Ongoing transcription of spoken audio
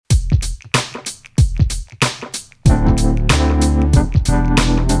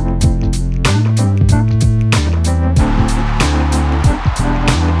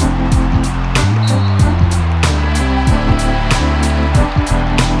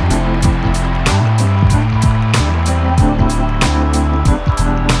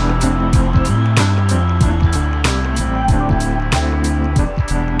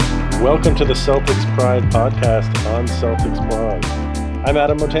Welcome to the Celtics Pride podcast on Celtics Blog. I'm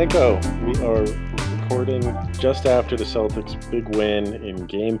Adam Motenko. We are recording just after the Celtics' big win in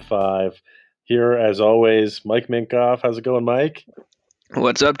Game 5. Here, as always, Mike Minkoff. How's it going, Mike?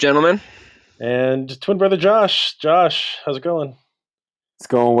 What's up, gentlemen? And twin brother Josh. Josh, how's it going? It's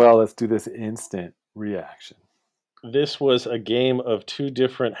going well. Let's do this instant reaction. This was a game of two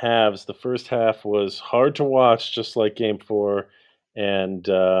different halves. The first half was hard to watch, just like Game 4. And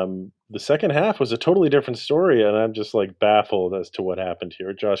the second half was a totally different story, and I'm just like baffled as to what happened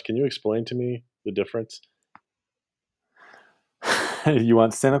here. Josh, can you explain to me the difference? You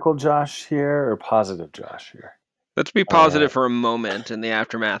want cynical Josh here or positive Josh here? Let's be positive for a moment in the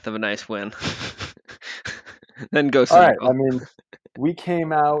aftermath of a nice win. Then go cynical. All right. I mean, we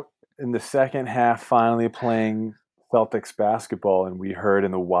came out in the second half finally playing Celtics basketball, and we heard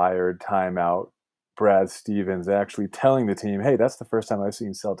in the Wired timeout Brad Stevens actually telling the team, hey, that's the first time I've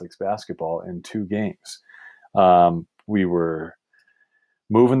seen Celtics basketball in 2 games. We were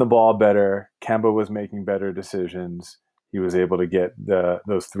moving the ball better. Kemba was making better decisions. He was able to get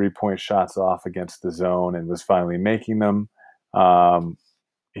those 3-point shots off against the zone and was finally making them.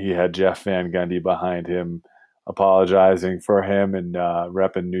 He had Jeff Van Gundy behind him apologizing for him and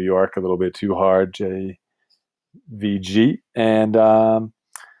repping New York a little bit too hard, JVG. And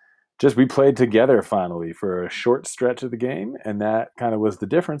just we played together finally for a short stretch of the game, and that kind of was the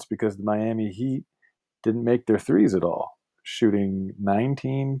difference because the Miami Heat didn't make their threes at all, shooting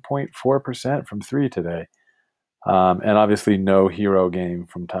 19.4% from 3 today. And obviously no hero game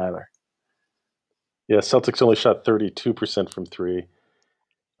from Tyler. Yeah, Celtics only shot 32% from 3.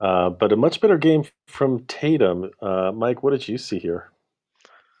 But a much better game from Tatum. Mike, what did you see here?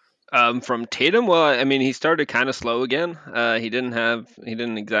 From Tatum, well, I mean, he started kind of slow again. He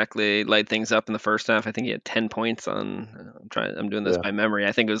didn't exactly light things up in the first half. I think he had 10 points on. I'm doing this by memory.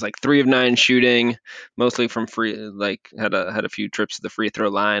 I think it was like 3 of 9 shooting, mostly from free. Like had a few trips to the free throw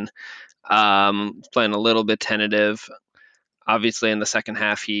line. Playing a little bit tentative. Obviously, in the second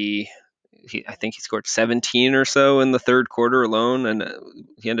half, I think he scored 17 or so in the third quarter alone, and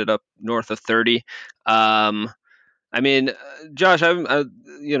he ended up north of 30. I mean, Josh,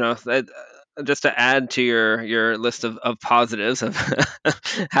 just to add to your list of positives, of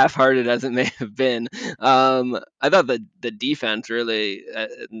half-hearted as it may have been, I thought the defense really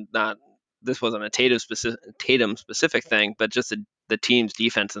this wasn't a Tatum specific thing, but just the team's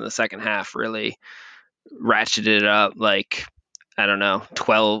defense in the second half really ratcheted it up like, I don't know,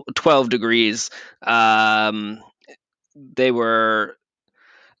 12 degrees.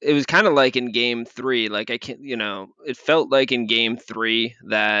 It was kind of like in Game 3. Like it felt like in Game 3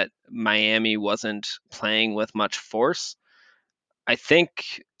 that Miami wasn't playing with much force. I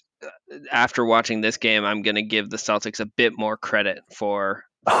think after watching this game, I'm going to give the Celtics a bit more credit for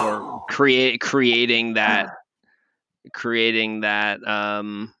creating that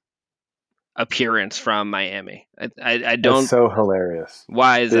appearance from Miami. I don't. That's so hilarious.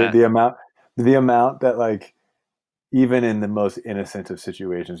 Why is that? The amount that, like, even in the most innocent of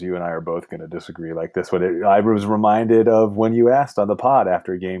situations, you and I are both going to disagree like this. I was reminded of when you asked on the pod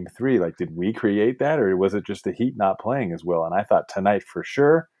after Game 3, like, did we create that, or was it just the Heat not playing as well? And I thought tonight for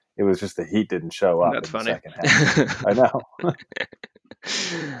sure it was just the Heat didn't show up. That's in funny. The second half. I know.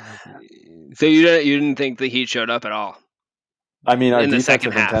 So you didn't think the Heat showed up at all? I mean, our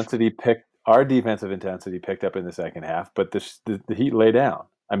defensive intensity picked up in the second half, but the Heat lay down.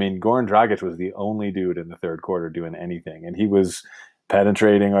 I mean, Goran Dragic was the only dude in the third quarter doing anything, and he was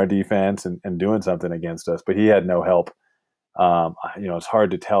penetrating our defense and doing something against us, but he had no help. It's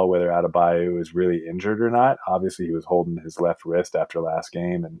hard to tell whether Adebayo is really injured or not. Obviously, he was holding his left wrist after last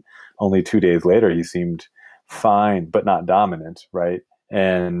game, and only 2 days later, he seemed fine, but not dominant, right?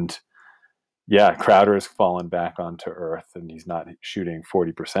 And yeah, Crowder has fallen back onto earth, and he's not shooting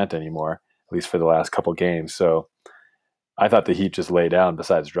 40% anymore, at least for the last couple games. So I thought the Heat just lay down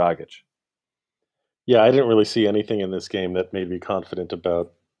besides Dragic. Yeah, I didn't really see anything in this game that made me confident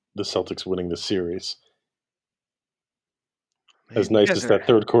about the Celtics winning the series. As nice as that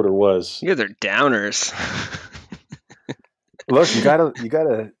third quarter was. You guys are downers. Look, you gotta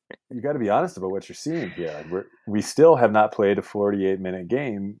be honest about what you're seeing here. Like we still have not played a 48-minute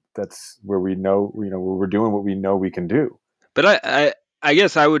game. That's where we know, where we're doing what we know we can do. But I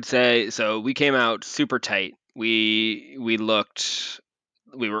guess I would say, so we came out super tight. We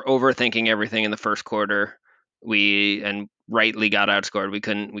were overthinking everything in the first quarter. And rightly got outscored. We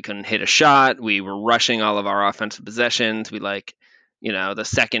couldn't hit a shot. We were rushing all of our offensive possessions. We the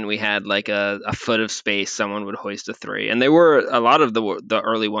second we had like a foot of space, someone would hoist a 3. And they were a lot of the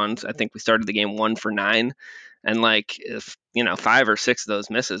early ones. I think we started the game 1 for 9. And like, if 5 or 6 of those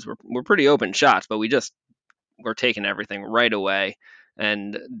misses were pretty open shots, but we just were taking everything right away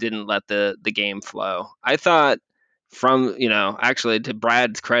and didn't let the game flow. I thought, from actually, to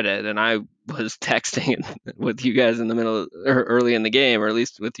Brad's credit, and I was texting with you guys in the middle or early in the game, or at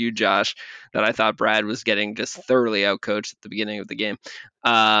least with you, Josh, that I thought Brad was getting just thoroughly outcoached at the beginning of the game.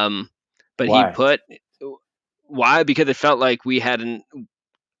 But Why? Why? Because it felt like we hadn't.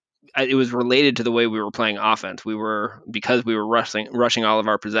 It was related to the way we were playing offense. Because we were rushing all of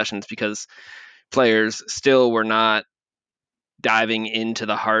our possessions, because players still were not diving into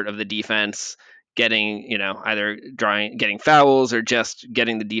the heart of the defense, getting either getting fouls or just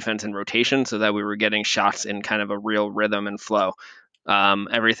getting the defense in rotation, so that we were getting shots in kind of a real rhythm and flow.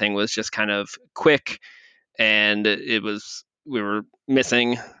 Everything was just kind of quick, and we were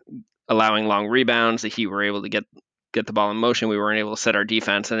missing, allowing long rebounds. The Heat were able to get the ball in motion. We weren't able to set our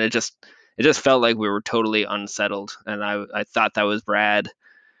defense, and it just felt like we were totally unsettled. And I thought that was Brad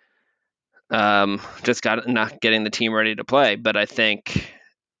just not getting the team ready to play. But I think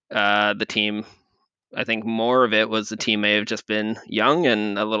the team, I think more of it was the team may have just been young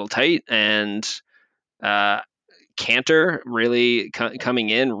and a little tight, and Cantor really coming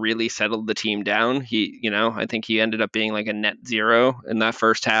in really settled the team down. I think he ended up being like a net zero in that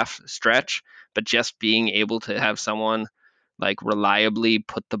first half stretch, but just being able to have someone like reliably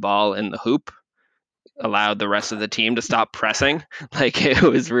put the ball in the hoop allowed the rest of the team to stop pressing. Like, it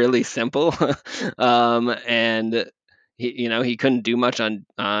was really simple. And he couldn't do much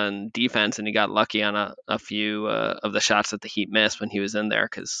on defense, and he got lucky on a few of the shots that the Heat missed when he was in there,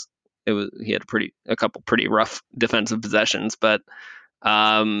 because he had a couple pretty rough defensive possessions. But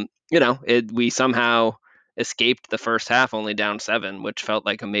we somehow escaped the first half only down 7, which felt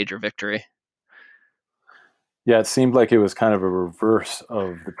like a major victory. Yeah, it seemed like it was kind of a reverse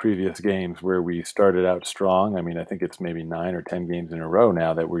of the previous games where we started out strong. I mean, I think it's maybe 9 or 10 games in a row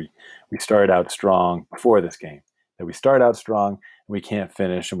now that we started out strong before this game. That we start out strong and we can't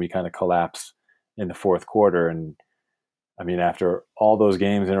finish, and we kind of collapse in the fourth quarter. And I mean, after all those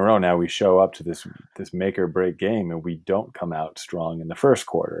games in a row, now we show up to this make or break game and we don't come out strong in the first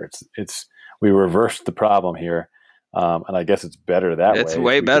quarter. We reversed the problem here. And I guess it's better that way. It's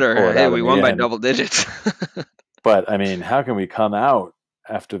way better. Hey, we won by double digits. But I mean, how can we come out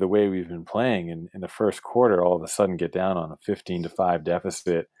after the way we've been playing in the first quarter, all of a sudden get down on a 15-5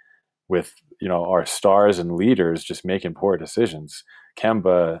 deficit with our stars and leaders just making poor decisions,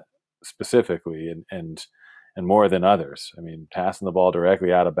 Kemba specifically, and more than others. I mean, passing the ball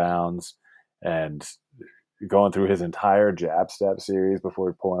directly out of bounds and going through his entire jab step series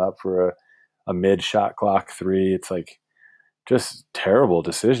before pulling up for a mid shot clock 3. It's like just terrible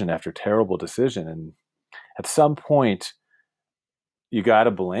decision after terrible decision. And at some point, you got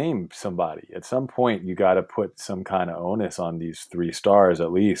to blame somebody. At some point, you got to put some kind of onus on these 3 stars,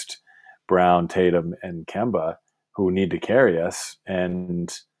 at least Brown, Tatum, and Kemba, who need to carry us.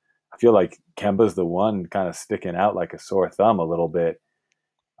 And I feel like Kemba's the one kind of sticking out like a sore thumb a little bit.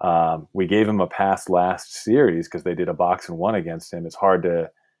 We gave him a pass last series because they did a 1-box against him. It's hard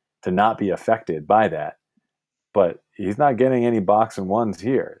to not be affected by that. But he's not getting any 1-box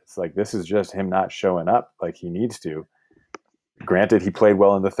here. It's like this is just him not showing up like he needs to. Granted, he played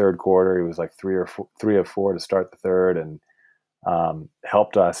well in the third quarter. He was like 3 of 4 to start the third, and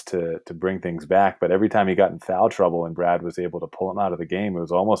helped us to bring things back. But every time he got in foul trouble and Brad was able to pull him out of the game, it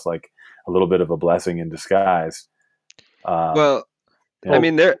was almost like a little bit of a blessing in disguise. Well, I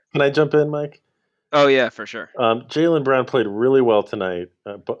mean, can I jump in, Mike? Oh yeah, for sure. Jaylen Brown played really well tonight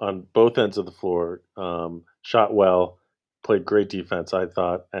on both ends of the floor. Shot well, played great defense, I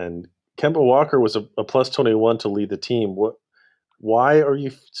thought. And Kemba Walker was a plus 21 to lead the team. Why are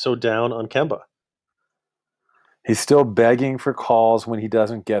you so down on Kemba? He's still begging for calls when he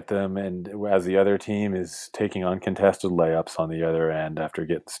doesn't get them, and as the other team is taking uncontested layups on the other end after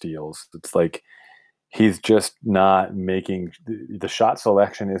getting steals. It's like he's just not making the shot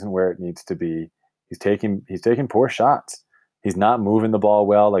selection isn't where it needs to be. He's taking poor shots. He's not moving the ball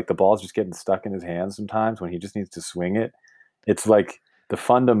well. Like the ball's just getting stuck in his hands sometimes when he just needs to swing it. It's like the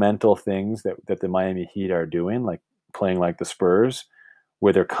fundamental things that the Miami Heat are doing, like playing like the Spurs,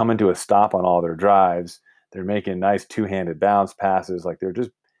 where they're coming to a stop on all their drives. They're making nice 2-handed bounce passes. Like they're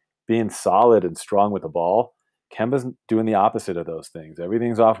just being solid and strong with the ball. Kemba's doing the opposite of those things.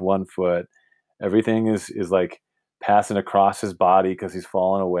 Everything's off one foot. Everything is like passing across his body because he's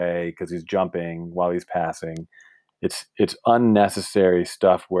falling away, because he's jumping while he's passing. It's unnecessary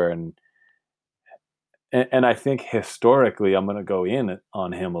stuff and I think historically, I'm going to go in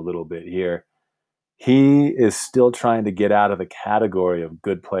on him a little bit here. He is still trying to get out of the category of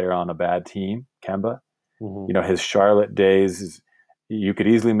good player on a bad team, Kemba. His Charlotte days, you could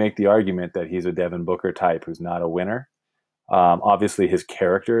easily make the argument that he's a Devin Booker type who's not a winner. Obviously, his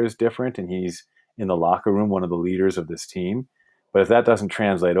character is different, and he's in the locker room one of the leaders of this team. But if that doesn't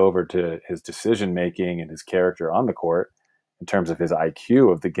translate over to his decision making and his character on the court, in terms of his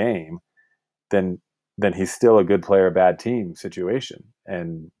IQ of the game, then he's still a good player, bad team situation,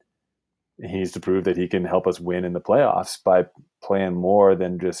 and he needs to prove that he can help us win in the playoffs by playing more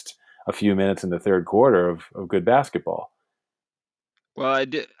than just a few minutes in the third quarter of good basketball. Well, I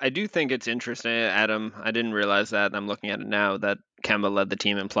do think it's interesting, Adam. I didn't realize that, and I'm looking at it now, that Kemba led the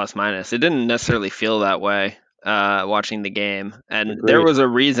team in plus minus. It didn't necessarily feel that way watching the game. And Agreed. There was a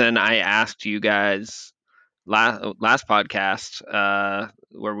reason I asked you guys last podcast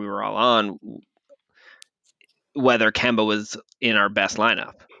where we were all on whether Kemba was in our best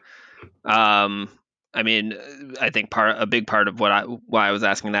lineup. I mean, I think a big part of why I was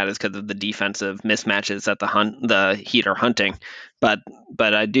asking that is because of the defensive mismatches that the Heat are hunting. But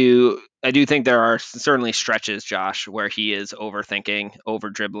I do think there are certainly stretches, Josh, where he is overthinking, over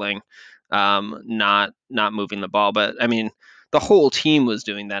dribbling, not moving the ball. But I mean, the whole team was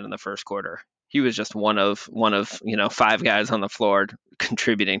doing that in the first quarter. He was just one of 5 guys on the floor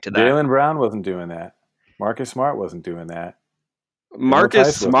contributing to that. Jaylen Brown wasn't doing that. Marcus Smart wasn't doing that.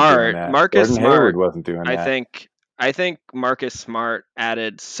 Marcus Smart Hayward wasn't doing that. I think Marcus Smart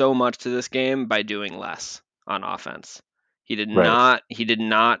added so much to this game by doing less on offense. He did not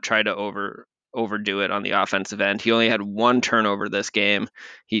try to overdo it on the offensive end. He only had 1 turnover this game.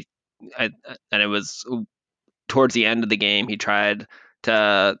 And it was towards the end of the game. He tried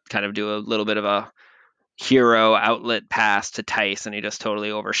to kind of do a little bit of a hero outlet pass to Tice, and he just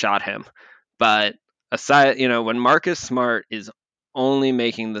totally overshot him. But aside, when Marcus Smart is only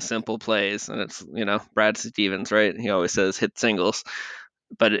making the simple plays, and it's Brad Stevens, right? He always says hit singles.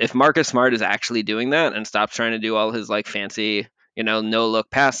 But if Marcus Smart is actually doing that and stops trying to do all his fancy, no look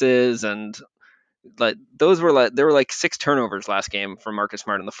passes, and there were 6 turnovers last game for Marcus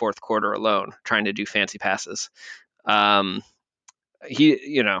Smart in the fourth quarter alone, trying to do fancy passes.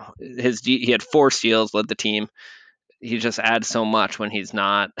 He had 4 steals, led the team. He just adds so much when he's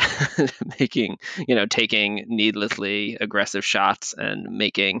not taking needlessly aggressive shots and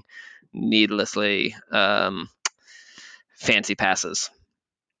making needlessly fancy passes.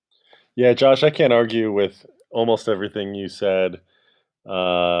 Yeah, Josh, I can't argue with almost everything you said.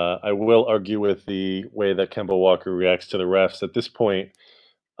 I will argue with the way that Kemba Walker reacts to the refs. At this point,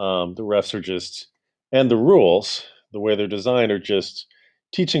 the refs are just, and the rules, the way they're designed, are just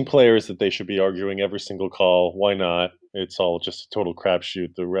teaching players that they should be arguing every single call. Why not? It's all just a total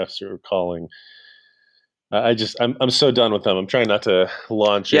crapshoot. The refs are calling. I'm so done with them. I'm trying not to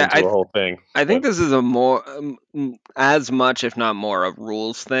launch into a whole thing. I think this is a more, as much, if not more, a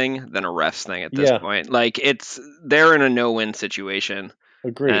rules thing than a refs thing at this point. They're in a no-win situation.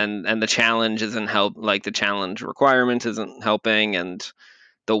 Agreed. And the challenge isn't the challenge requirement isn't helping, and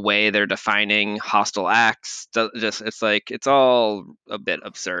the way they're defining hostile acts, it's all a bit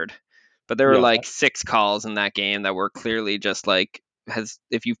absurd. But there were 6 calls in that game that were clearly just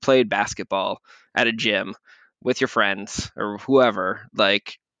if you've played basketball at a gym with your friends or whoever,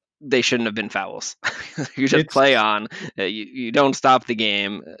 they shouldn't have been fouls. You just play on. You don't stop the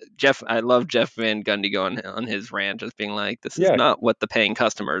game. I love Jeff Van Gundy going on his rant, just being like, this is not what the paying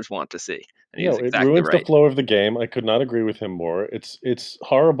customers want to see. And he's exactly it ruins right. the flow of the game. I could not agree with him more. It's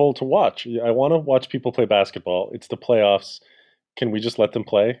horrible to watch. I want to watch people play basketball. It's the playoffs. Can we just let them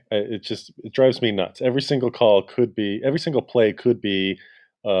play? It drives me nuts. Every single play could be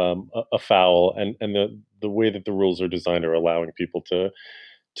a foul, and the way that the rules are designed are allowing people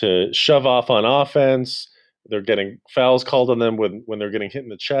to shove off on offense. They're getting fouls called on them when they're getting hit in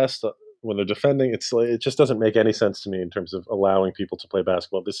the chest, when they're defending. It just doesn't make any sense to me in terms of allowing people to play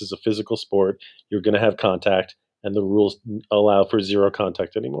basketball. This is a physical sport. You're going to have contact, and the rules allow for 0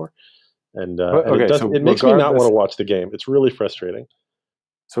 contact anymore. And it makes me not want to watch the game. It's really frustrating.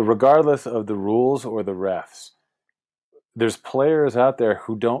 So regardless of the rules or the refs, there's players out there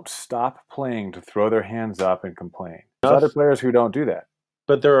who don't stop playing to throw their hands up and complain. There's other players who don't do that.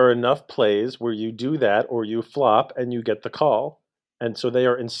 But there are enough plays where you do that or you flop and you get the call. And so they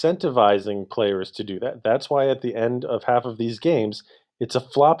are incentivizing players to do that. That's why at the end of half of these games, it's a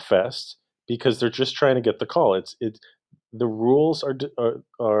flop fest, because they're just trying to get the call. The rules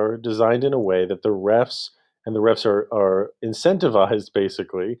are designed in a way that the refs are incentivized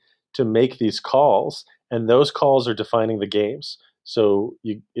basically to make these calls, and those calls are defining the games. So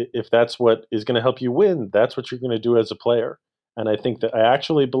if that's what is going to help you win, that's what you're going to do as a player. And I think that I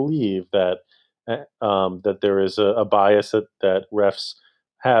actually believe that that there is a bias that refs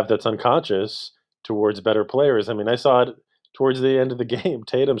have that's unconscious towards better players. I mean, I saw it towards the end of the game.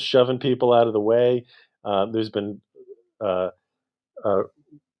 Tatum's shoving people out of the way. There's been uh, uh,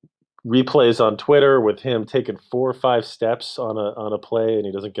 replays on Twitter with him taking 4 or 5 steps on a play and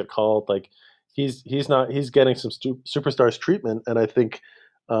he doesn't get called. Like he's getting some superstars treatment, and I think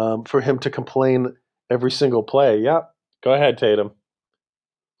for him to complain every single play, yeah, go ahead, Tatum.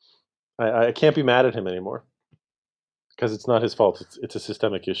 I can't be mad at him anymore because it's not his fault. It's a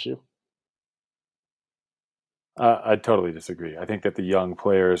systemic issue. I totally disagree. I think that the young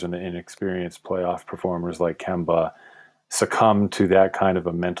players and the inexperienced playoff performers like Kemba succumb to that kind of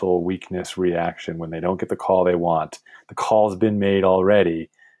a mental weakness reaction when they don't get the call they want. The call's been made already.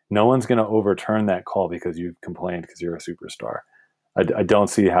 No one's going to overturn that call because you've complained because you're a superstar. I don't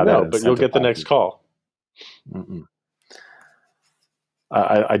see how that. No, but you'll get the next call.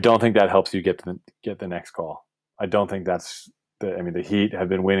 I don't think that helps you get the next call. I don't think that's the Heat have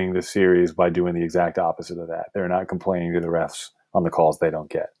been winning this series by doing the exact opposite of that. They're not complaining to the refs on the calls they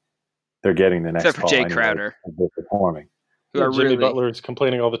don't get. They're getting the next Except for call. Jay Crowder. They're performing. Jimmy Butler is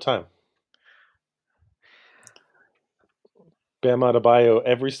complaining all the time. Bam Adebayo,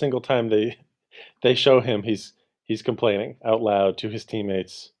 every single time they show him, he's complaining out loud to his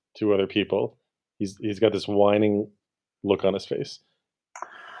teammates, to other people. He's got this whining look on his face.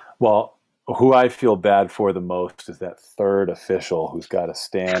 Well, who I feel bad for the most is that third official who's got to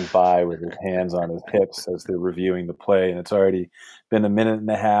stand by with his hands on his hips as they're reviewing the play, and it's already been a minute and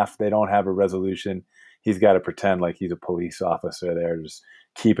a half. They don't have a resolution. He's got to pretend like he's a police officer there, just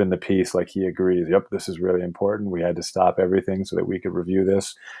keeping the peace, like he agrees. Yep, this is really important. We had to stop everything so that we could review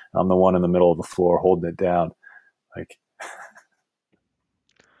this. I'm the one in the middle of the floor holding it down. Like,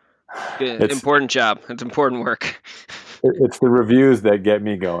 it's important job. It's important work. It's the reviews that get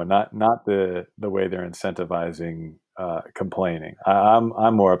me going, not the way they're incentivizing complaining.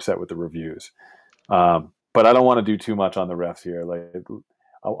 I'm more upset with the reviews, but I don't want to do too much on the refs here. Like,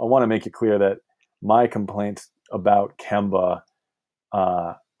 I want to make it clear that my complaints about Kemba,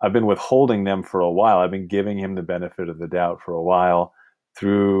 I've been withholding them for a while. I've been giving him the benefit of the doubt for a while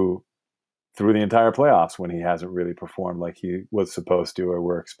through the entire playoffs when he hasn't really performed like he was supposed to or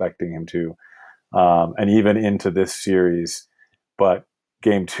we're expecting him to. And even into this series. But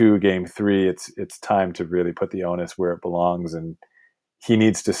game 2, game 3, it's time to really put the onus where it belongs, and he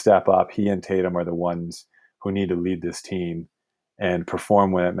needs to step up. He and Tatum are the ones who need to lead this team and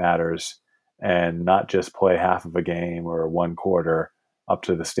perform when it matters, and not just play half of a game or one quarter up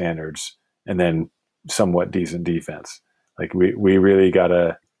to the standards and then somewhat decent defense. Like we really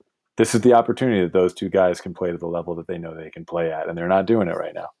gotta. This is the opportunity that those two guys can play to the level that they know they can play at, and they're not doing it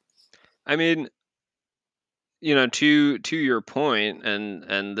right now. I mean, to your point,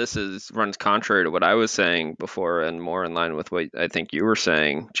 and this runs contrary to what I was saying before, and more in line with what I think you were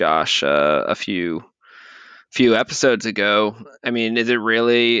saying, Josh, a few episodes ago. I mean, is it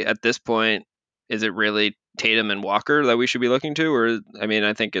really at this point? Is it really Tatum and Walker that we should be looking to, or I mean,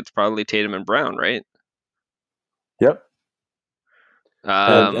 I think it's probably Tatum and Brown, right? Yep.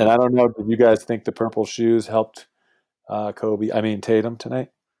 And I don't know. Did you guys think the purple shoes helped Tatum tonight?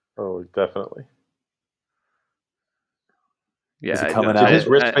 Oh, definitely. Yeah, is he coming out? His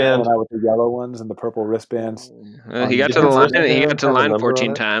wristband with the yellow ones and the purple wristbands. He got to the line. He got to the line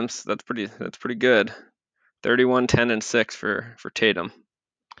 14 times. That's pretty good. 31, 10, and 6 for Tatum.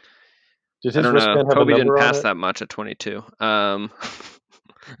 Did his wristband have Kobe a number didn't pass on it? that much at 22. I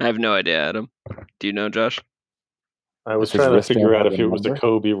have no idea, Adam. Do you know, Josh? I was trying to figure out if it was a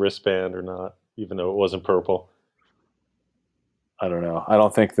Kobe wristband or not, even though it wasn't purple. I don't know. I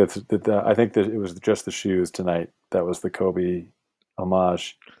don't think that. I think that it was just the shoes tonight. That was the Kobe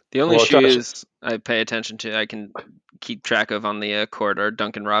homage. The only shoes I pay attention to, I can keep track of on the court, are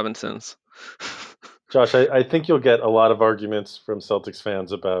Duncan Robinson's. Josh, I think you'll get a lot of arguments from Celtics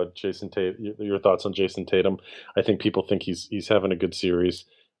fans about Jason Tatum. Your thoughts on Jason Tatum? I think people think he's having a good series,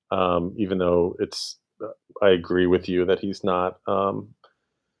 even though it's. I agree with you that he's not.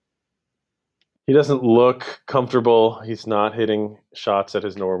 He doesn't look comfortable. He's not hitting shots at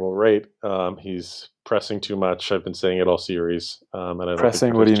his normal rate. He's pressing too much. I've been saying it all series, and I don't pressing.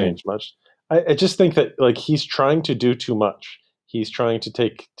 think What do you changed much. I just think that he's trying to do too much. He's trying to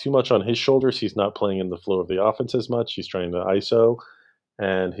take too much on his shoulders. He's not playing in the flow of the offense as much. He's trying to ISO,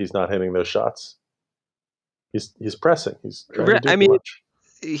 and he's not hitting those shots. He's pressing. He's trying to do too much.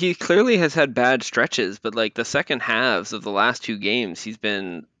 He clearly has had bad stretches, but the second halves of the last 2 games, he's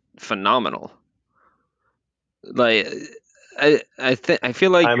been phenomenal. I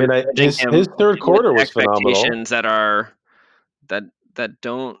feel like his third quarter was phenomenal. Expectations that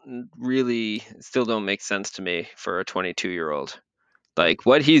don't really still don't make sense to me for a 22-year-old.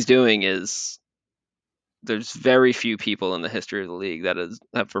 What he's doing is there's very few people in the history of the league that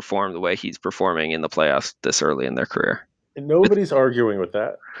have performed the way he's performing in the playoffs this early in their career. And nobody's arguing with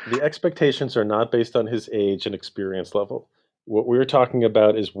that. The expectations are not based on his age and experience level. What we're talking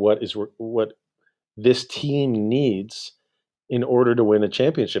about is what this team needs in order to win a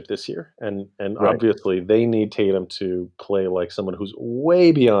championship this year. And Right. obviously they need Tatum to play like someone who's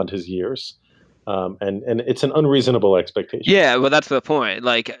way beyond his years. And it's an unreasonable expectation. Yeah, well, that's the point.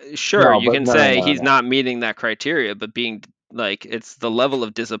 Like, sure, No, you but can say he's not meeting that criteria, but being like, it's the level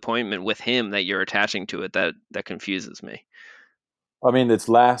of disappointment with him that you're attaching to it that confuses me. I mean, it's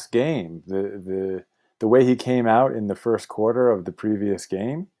last game. The way he came out in the first quarter of the previous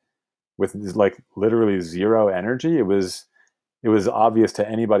game with like literally zero energy, it was obvious to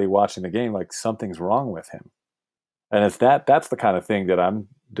anybody watching the game like something's wrong with him. And it's that's the kind of thing that I'm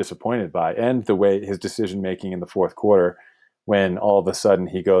disappointed by. And the way his decision making in the fourth quarter, when all of a sudden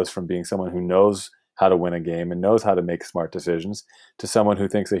he goes from being someone who knows how to win a game and knows how to make smart decisions to someone who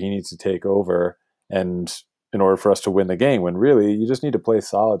thinks that he needs to take over and in order for us to win the game, when really you just need to play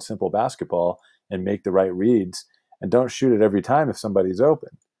solid, simple basketball and make the right reads and don't shoot it every time if somebody's open.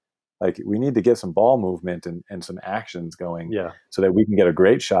 Like we need to get some ball movement and some actions going so that we can get a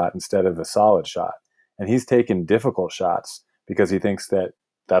great shot instead of a solid shot. And he's taken difficult shots because he thinks that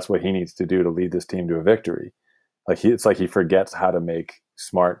that's what he needs to do to lead this team to a victory. It's like he forgets how to make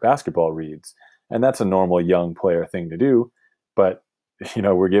smart basketball reads. And that's a normal young player thing to do. But,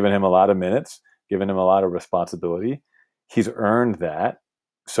 we're giving him a lot of minutes, giving him a lot of responsibility. He's earned that.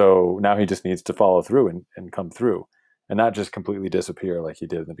 So now he just needs to follow through and come through and not just completely disappear like he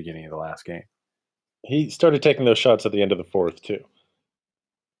did in the beginning of the last game. He started taking those shots at the end of the fourth too.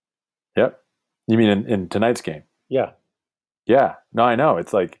 Yep. You mean in tonight's game? Yeah. Yeah. No, I know.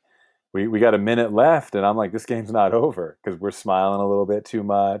 It's like we got a minute left, and I'm like, this game's not over because we're smiling a little bit too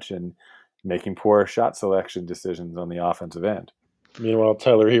much and making poor shot selection decisions on the offensive end. Meanwhile,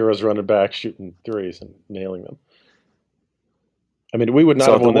 Tyler Hero's running back, shooting threes and nailing them. I mean, we would not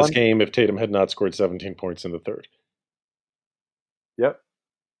have won this game if Tatum had not scored 17 points in the third. Yep.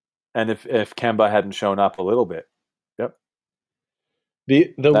 And if Kemba hadn't shown up a little bit. Yep.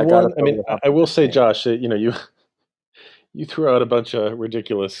 The one, I mean, I will say, Josh, you threw out a bunch of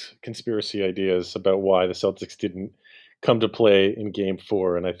ridiculous conspiracy ideas about why the Celtics didn't come to play in Game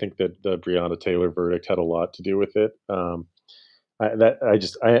 4, and I think that the Breonna Taylor verdict had a lot to do with it. I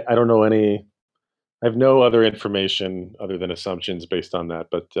don't know any. I have no other information other than assumptions based on that,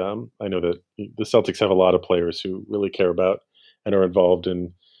 but I know that the Celtics have a lot of players who really care about and are involved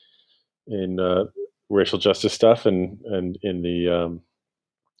in racial justice stuff and in the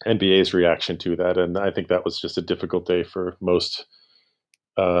NBA's reaction to that, and I think that was just a difficult day for most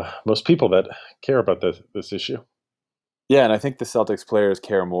people that care about this issue. Yeah, and I think the Celtics players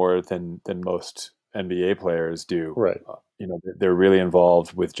care more than most NBA players do. Right. They're really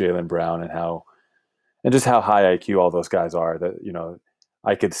involved with Jaylen Brown and just how high IQ all those guys are. That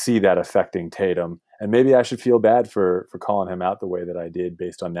I could see that affecting Tatum, and maybe I should feel bad for calling him out the way that I did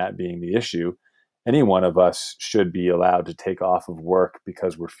based on that being the issue. Any one of us should be allowed to take off of work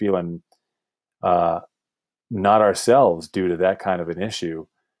because we're feeling not ourselves due to that kind of an issue.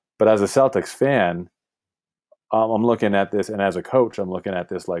 But as a Celtics fan, I'm looking at this, and as a coach, I'm looking at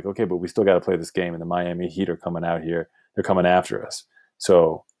this like, okay, but we still got to play this game, and the Miami Heat are coming out here. They're coming after us.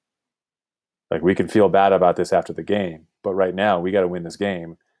 So, like, we can feel bad about this after the game, but right now we got to win this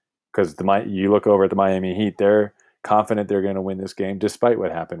game because you look over at the Miami Heat, they're confident they're going to win this game despite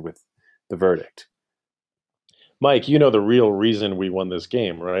what happened with the verdict. Mike, you know the real reason we won this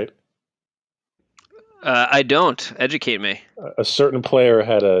game, right? I don't. Educate me. A certain player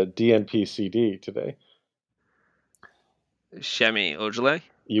had a DNP CD today. Semi Ojeleye?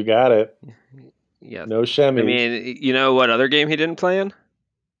 You got it. Yeah. No Semi. I mean, you know what other game he didn't play in?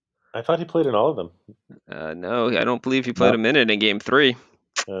 I thought he played in all of them. No, I don't believe he played a minute in Game 3.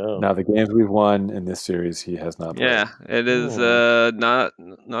 Oh. Now the games we've won in this series, he has not played. Yeah, it is not.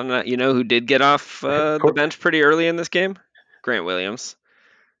 You know who did get off the bench pretty early in this game? Grant Williams.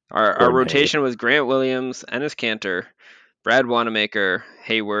 Our rotation was Grant Williams, Enes Kanter, Brad Wanamaker,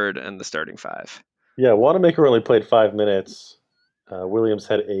 Hayward, and the starting five. Yeah, Wanamaker only played 5 minutes. Williams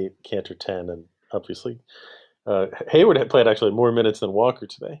had 8, Kanter 10, and obviously Hayward had played actually more minutes than Walker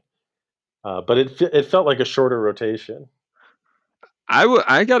today. But it felt like a shorter rotation.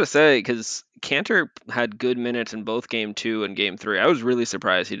 I gotta say, because Kanter had good minutes in both Game 2 and Game 3. I was really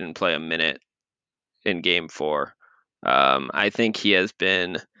surprised he didn't play a minute in Game 4. I think he has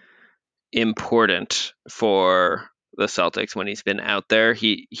been important for the Celtics when he's been out there.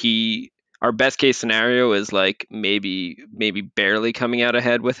 Our best case scenario is like maybe barely coming out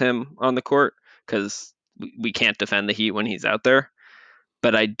ahead with him on the court, because we can't defend the Heat when he's out there.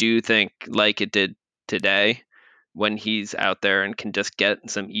 But I do think, like it did today, when he's out there and can just get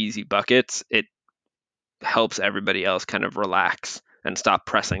some easy buckets, it helps everybody else kind of relax and stop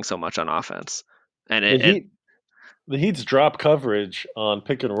pressing so much on offense. And the Heat's drop coverage on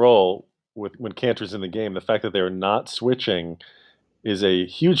pick and roll when Cantor's in the game, the fact that they're not switching is a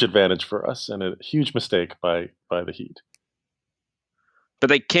huge advantage for us and a huge mistake by the Heat. But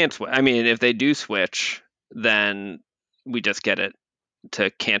they can't. I mean, if they do switch, then we just get it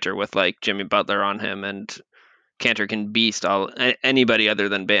to Cantor with like Jimmy Butler on him, and Cantor can beast anybody other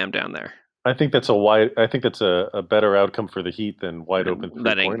than Bam down there. I think that's a better outcome for the Heat than wide open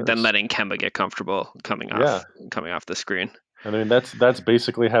three-pointers. Letting Kemba get comfortable coming off the screen. I mean, that's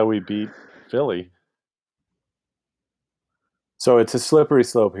basically how we beat Philly. So it's a slippery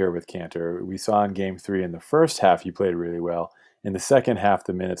slope here with Cantor. We saw in Game 3 in the first half he played really well. In the second half,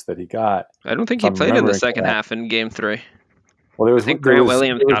 the minutes that he got, I don't think he played in the second half in Game 3. Well, I think Grant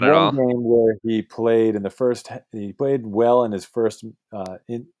Williams got it all. Game where he played in the first. He played well in his first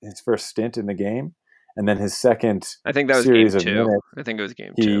stint in the game, and then his second. I think that was series Game 2. Of minutes, I think it was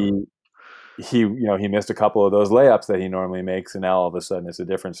Game 2. He missed a couple of those layups that he normally makes, and now all of a sudden it's a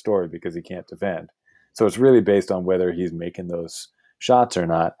different story because he can't defend. So it's really based on whether he's making those shots or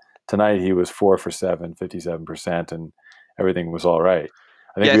not. Tonight he was 4 for 7, 57%, and everything was all right.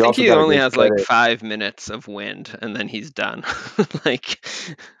 I think he only has like 5 minutes of wind, and then he's done.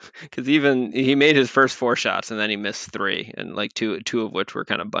 Because even he made his first 4 shots, and then he missed 3, and like two of which were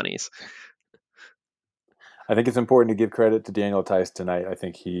kind of bunnies. I think it's important to give credit to Daniel Theis tonight. I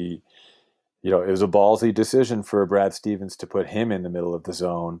think it was a ballsy decision for Brad Stevens to put him in the middle of the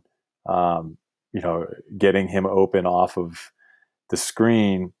zone. Getting him open off of the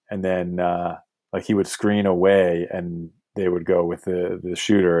screen, and then he would screen away, and they would go with the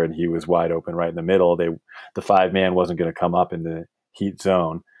shooter, and he was wide open right in the middle. The 5-man wasn't going to come up in the Heat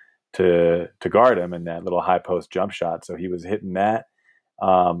zone to guard him in that little high post jump shot. So he was hitting that,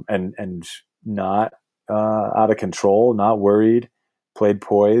 and not out of control, not worried, played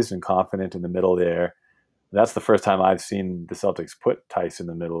poised and confident in the middle there. That's the first time I've seen the Celtics put Theis in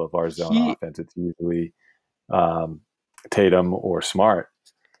the middle of our zone offense. It's usually Tatum or Smart.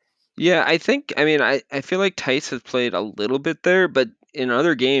 Yeah, I feel like Theis has played a little bit there, but in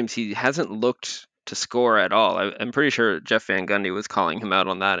other games he hasn't looked to score at all. I'm pretty sure Jeff Van Gundy was calling him out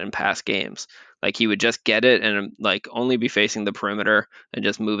on that in past games. Like he would just get it and like only be facing the perimeter and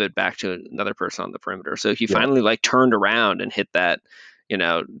just move it back to another person on the perimeter. So he finally like turned around and hit that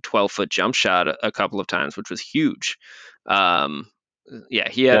 12-foot jump shot a couple of times, which was huge. He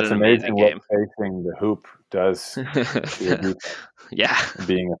had an amazing game. What facing the hoop does to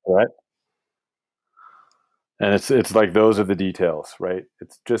being a threat. And it's like those are the details, right?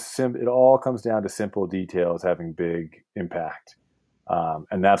 It's just it all comes down to simple details having big impact.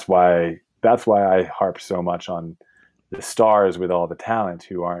 And that's why I harp so much on the stars with all the talent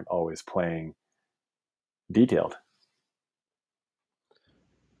who aren't always playing detailed.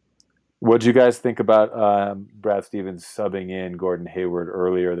 What did you guys think about Brad Stevens subbing in Gordon Hayward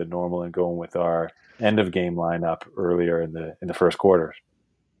earlier than normal and going with our end of game lineup earlier in the first quarter?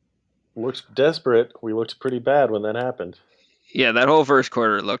 Looked desperate. We looked pretty bad when that happened. Yeah, that whole first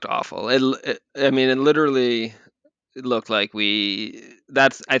quarter looked awful. It literally looked like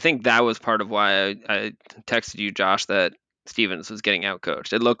I think that was part of why I texted you, Josh, that Stevens was getting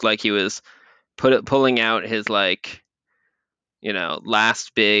outcoached. It looked like he was pulling out his last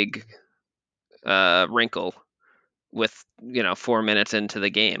big wrinkle with 4 minutes into the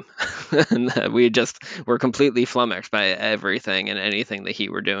game. And we just were completely flummoxed by everything and anything that he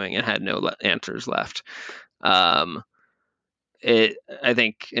were doing and had no answers left. I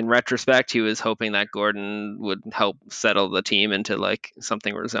think in retrospect, he was hoping that Gordon would help settle the team into like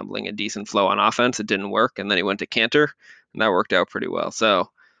something resembling a decent flow on offense. It didn't work, and then he went to Cantor, and that worked out pretty well. So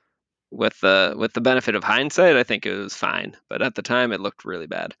with the benefit of hindsight, I think it was fine, but at the time, it looked really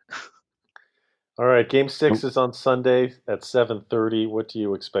bad. All right, Game 6 is on Sunday at 7:30. What do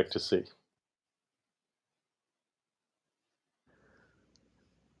you expect to see?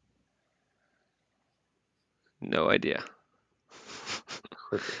 No idea.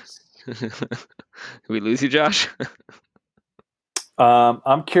 We lose you, Josh?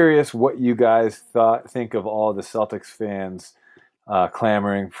 I'm curious what you guys think of all the Celtics fans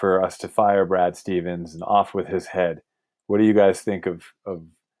clamoring for us to fire Brad Stevens and off with his head. What do you guys think of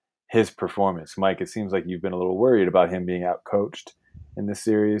his performance? Mike, it seems like you've been a little worried about him being outcoached in this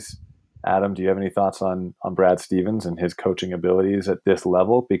series. Adam, do you have any thoughts on Brad Stevens and his coaching abilities at this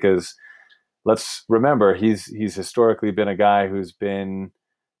level? Because let's remember, he's historically been a guy who's been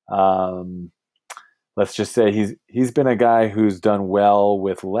let's just say he's been a guy who's done well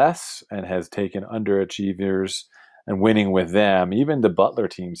with less and has taken underachievers and winning with them. Even the Butler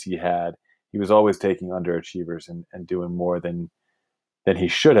teams he was always taking underachievers and doing more than he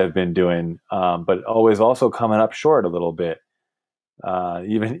should have been doing, but always also coming up short a little bit.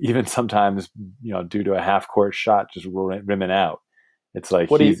 Even sometimes, due to a half court shot just rimming out. It's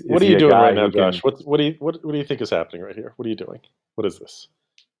like what are is he you a doing guy right now, who can? Josh? What do you think is happening right here? What are you doing? What is this?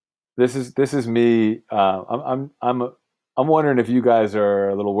 This is me. I'm wondering if you guys are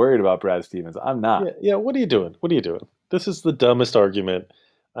a little worried about Brad Stevens. I'm not. Yeah. What are you doing? What are you doing? This is the dumbest argument.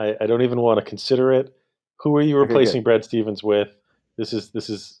 I don't even want to consider it. Who are you Okay, good. replacing Brad Stevens with? This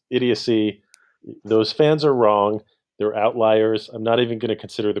is idiocy. Those fans are wrong. They're outliers. I'm not even going to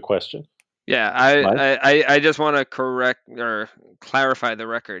consider the question. Yeah, I just want to correct or clarify the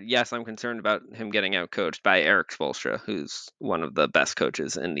record. Yes, I'm concerned about him getting outcoached by Eric Spoelstra, who's one of the best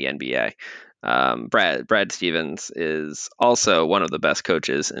coaches in the NBA. Brad Stevens is also one of the best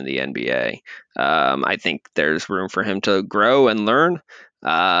coaches in the NBA. I think there's room for him to grow and learn,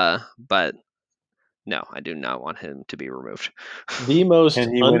 but no, I do not want him to be removed. The most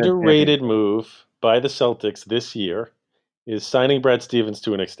Can he win a underrated championship? move by the Celtics this year is signing Brad Stevens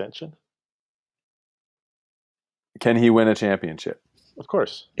to an extension. Can he win a championship? Of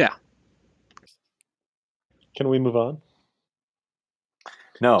course. Yeah. Can we move on?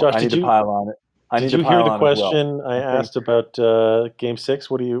 No, Josh, I need to pile on it. I did need to you hear pile the on as well. question I I think. asked about Game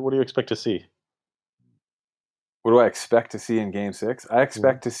 6? What do you expect to see? What do I expect to see in Game 6? I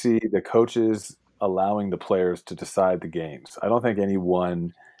expect to see the coaches allowing the players to decide the games. I don't think any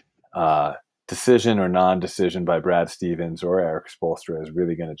one decision or non-decision by Brad Stevens or Eric Spoelstra is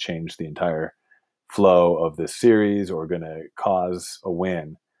really going to change the entire flow of this series or going to cause a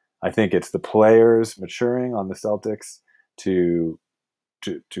win. I think it's the players maturing on the Celtics to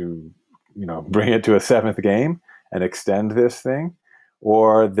bring it to a seventh game and extend this thing,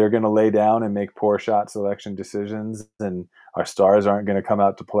 or they're going to lay down and make poor shot selection decisions, and our stars aren't going to come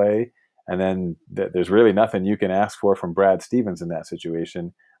out to play. And then there's really nothing you can ask for from Brad Stevens in that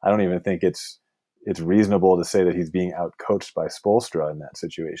situation. I don't even think it's reasonable to say that he's being outcoached by Spoelstra in that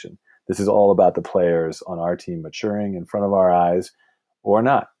situation. This is all about the players on our team maturing in front of our eyes, or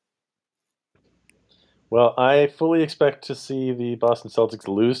not. Well, I fully expect to see the Boston Celtics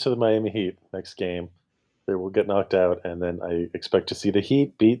lose to the Miami Heat next game. They will get knocked out, and then I expect to see the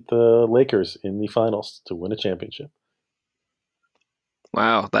Heat beat the Lakers in the finals to win a championship.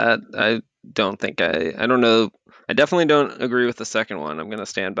 Wow, that I don't think I don't know. I definitely don't agree with the second one. I'm going to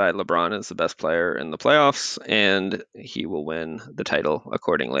stand by LeBron as the best player in the playoffs, and he will win the title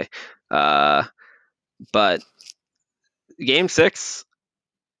accordingly. But Game 6,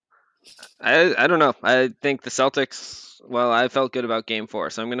 I don't know. I think the Celtics. Well, I felt good about Game 4,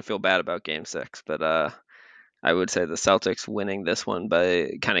 so I'm going to feel bad about Game 6. But I would say the Celtics winning this one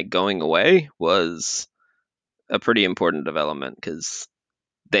by kind of going away was a pretty important development because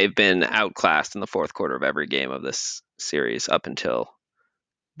they've been outclassed in the fourth quarter of every game of this series up until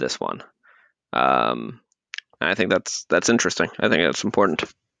this one. And I think that's interesting. I think that's important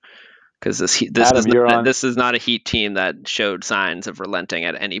because this is not a Heat team that showed signs of relenting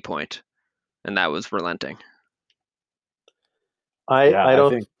at any point, and that was relenting.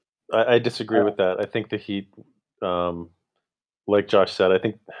 I disagree with that. I think the Heat, like Josh said,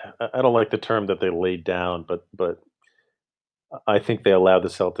 I don't like the term that they laid down, but I think they allowed the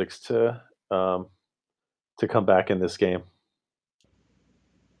Celtics to come back in this game.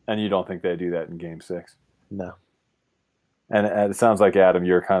 And you don't think they do that in Game 6? No. And it sounds like, Adam,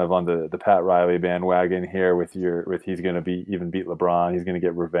 you're kind of on the Pat Riley bandwagon here with he's going to beat LeBron. He's going to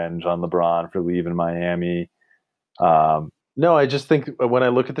get revenge on LeBron for leaving Miami. No, I just think when I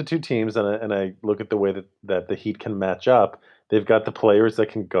look at the two teams and I look at the way that the Heat can match up, they've got the players that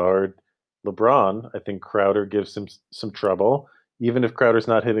can guard LeBron. I think Crowder gives him some trouble. Even if Crowder's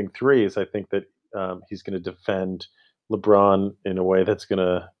not hitting threes, I think that he's going to defend LeBron in a way that's going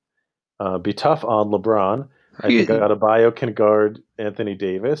to be tough on LeBron. I think Adebayo can guard Anthony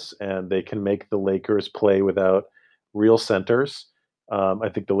Davis, and they can make the Lakers play without real centers. I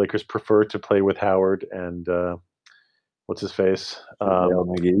think the Lakers prefer to play with Howard and what's his face?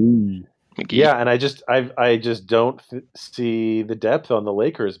 McGee. Yeah, and I just don't see the depth on the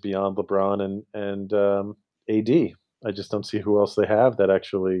Lakers beyond LeBron and AD. I just don't see who else they have that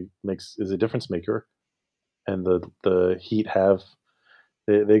actually is a difference maker. And the Heat have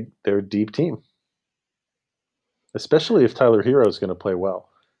they're a deep team, especially if Tyler Hero is going to play well.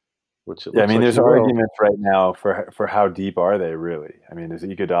 Which it looks like there's arguments right now for how deep are they really? I mean, is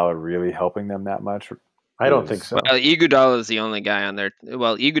Iguodala really helping them that much? I don't think so. Well, Iguodala is the only guy on their.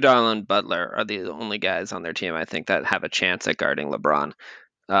 Well, Iguodala and Butler are the only guys on their team, I think, that have a chance at guarding LeBron.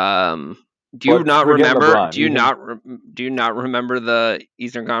 Do you But not forget remember? LeBron, Do you not remember the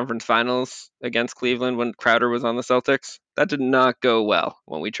Eastern Conference Finals against Cleveland when Crowder was on the Celtics? That did not go well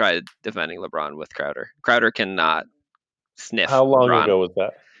when we tried defending LeBron with Crowder. Crowder cannot sniff How long LeBron. ago was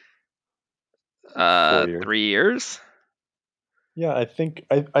that? 4 years. 3 years. Yeah, I think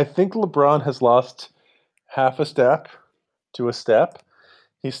LeBron has lost half a step to a step.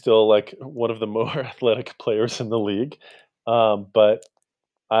 He's still like one of the more athletic players in the league, but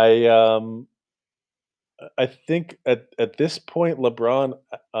I I think at this point LeBron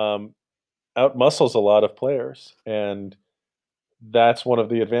outmuscles a lot of players, and that's one of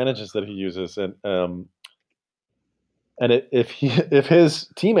the advantages that he uses. And if his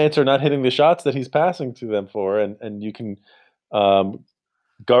teammates are not hitting the shots that he's passing to them for, and you can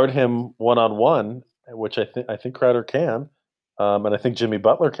guard him one on one, which I think Crowder can, and I think Jimmy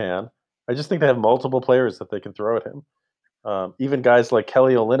Butler can. I just think they have multiple players that they can throw at him. Even guys like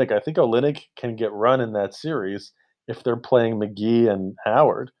Kelly Olynyk. I think Olynyk can get run in that series if they're playing McGee and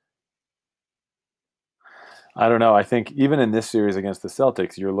Howard. I don't know. I think even in this series against the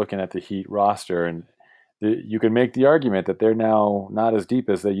Celtics, you're looking at the Heat roster, and you can make the argument that they're now not as deep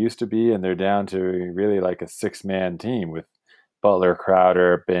as they used to be, and they're down to really like a 6-man team with Butler,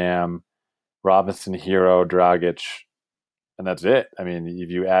 Crowder, Bam, Robinson, Hero, Dragic, and that's it. I mean,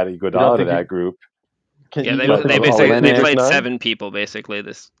 if you add Iguodala to that group, Yeah, they Olynyk, played 7 people basically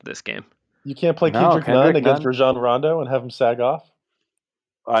this game. You can't play Kendrick Nunn against Rajon Rondo and have him sag off?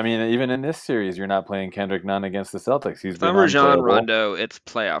 I mean, even in this series, you're not playing Kendrick Nunn against the Celtics. He's been Rajon Rondo, it's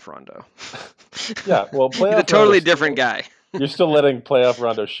playoff Rondo. Yeah, well, playoff He's a totally different guy. You're still letting playoff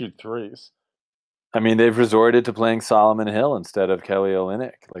Rondo shoot threes. I mean, they've resorted to playing Solomon Hill instead of Kelly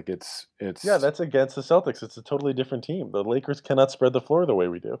Olynyk. Like it's yeah, that's against the Celtics. It's a totally different team. The Lakers cannot spread the floor the way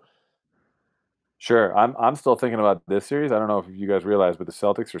we do. Sure, I'm still thinking about this series. I don't know if you guys realize, but the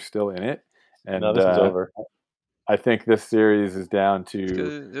Celtics are still in it, and no, this is over. I think this series is down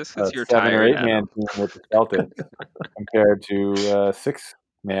to a 7 or 8 man team with the Celtics compared to a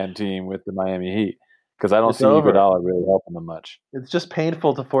 6-man team with the Miami Heat. Because I don't see Iguodala really helping them much. It's just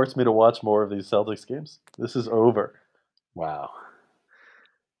painful to force me to watch more of these Celtics games. This is over. Wow.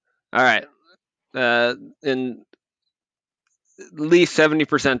 All right. In at least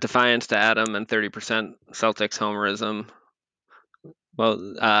 70% defiance to Adam and 30% Celtics homerism. Well,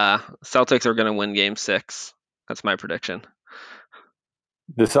 Celtics are going to win Game 6. That's my prediction.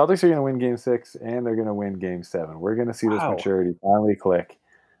 The Celtics are going to win Game 6, and they're going to win Game 7. We're going to see this maturity finally click.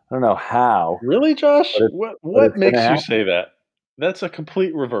 I don't know how. Really, Josh? What makes you say that? That's a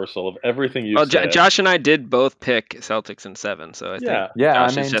complete reversal of everything you said. Josh and I did both pick Celtics in 7, so I think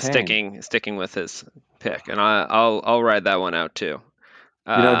Josh is just sticking with his pick, and I'll ride that one out too.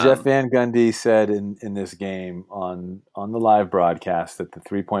 Jeff Van Gundy said in this game on the live broadcast that the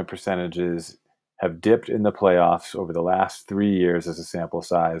 3-point percentages have dipped in the playoffs over the last 3 years as a sample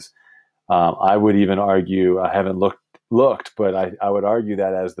size. I would even argue, I haven't looked, but I would argue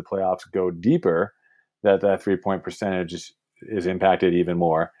that as the playoffs go deeper, that 3-point percentage is impacted even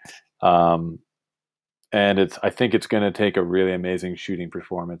more. And I think it's going to take a really amazing shooting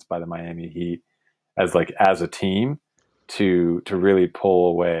performance by the Miami Heat as a team to really pull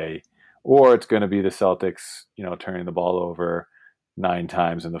away, or it's going to be the Celtics, turning the ball over 9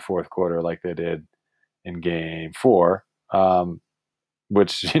 times in the fourth quarter like they did in Game 4.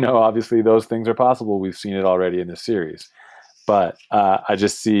 Which, obviously those things are possible. We've seen it already in this series. But I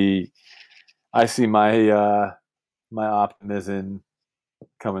see my optimism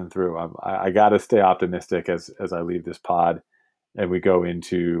coming through. I got to stay optimistic as I leave this pod and we go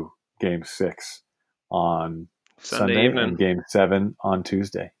into Game 6 on Sunday and Game 7 on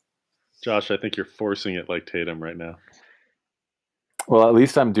Tuesday. Josh, I think you're forcing it like Tatum right now. Well, at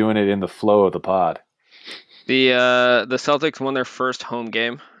least I'm doing it in the flow of the pod. The Celtics won their first home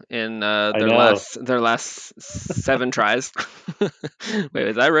game in their last 7 tries. Wait,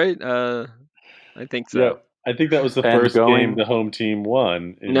 is that right? I think so. Yeah, I think that was the first game the home team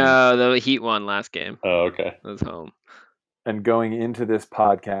won. No, the Heat won last game. Oh, okay. It was home. And going into this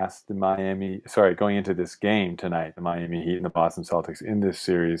podcast, going into this game tonight, the Miami Heat and the Boston Celtics in this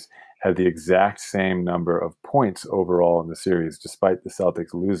series had the exact same number of points overall in the series, despite the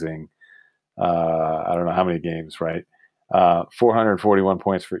Celtics losing. I don't know how many games, right? 441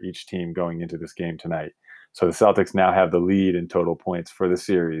 points for each team going into this game tonight. So the Celtics now have the lead in total points for the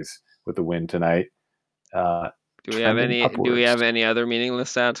series with the win tonight. Do we have any other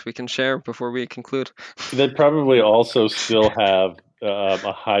meaningless stats we can share before we conclude? They'd probably also still have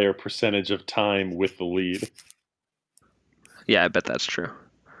a higher percentage of time with the lead. Yeah, I bet that's true.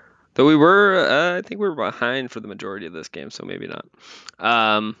 Though we were, I think we were behind for the majority of this game, so maybe not.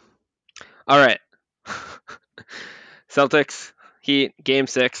 All right. Celtics, Heat, Game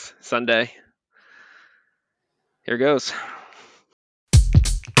 6, Sunday. Here goes.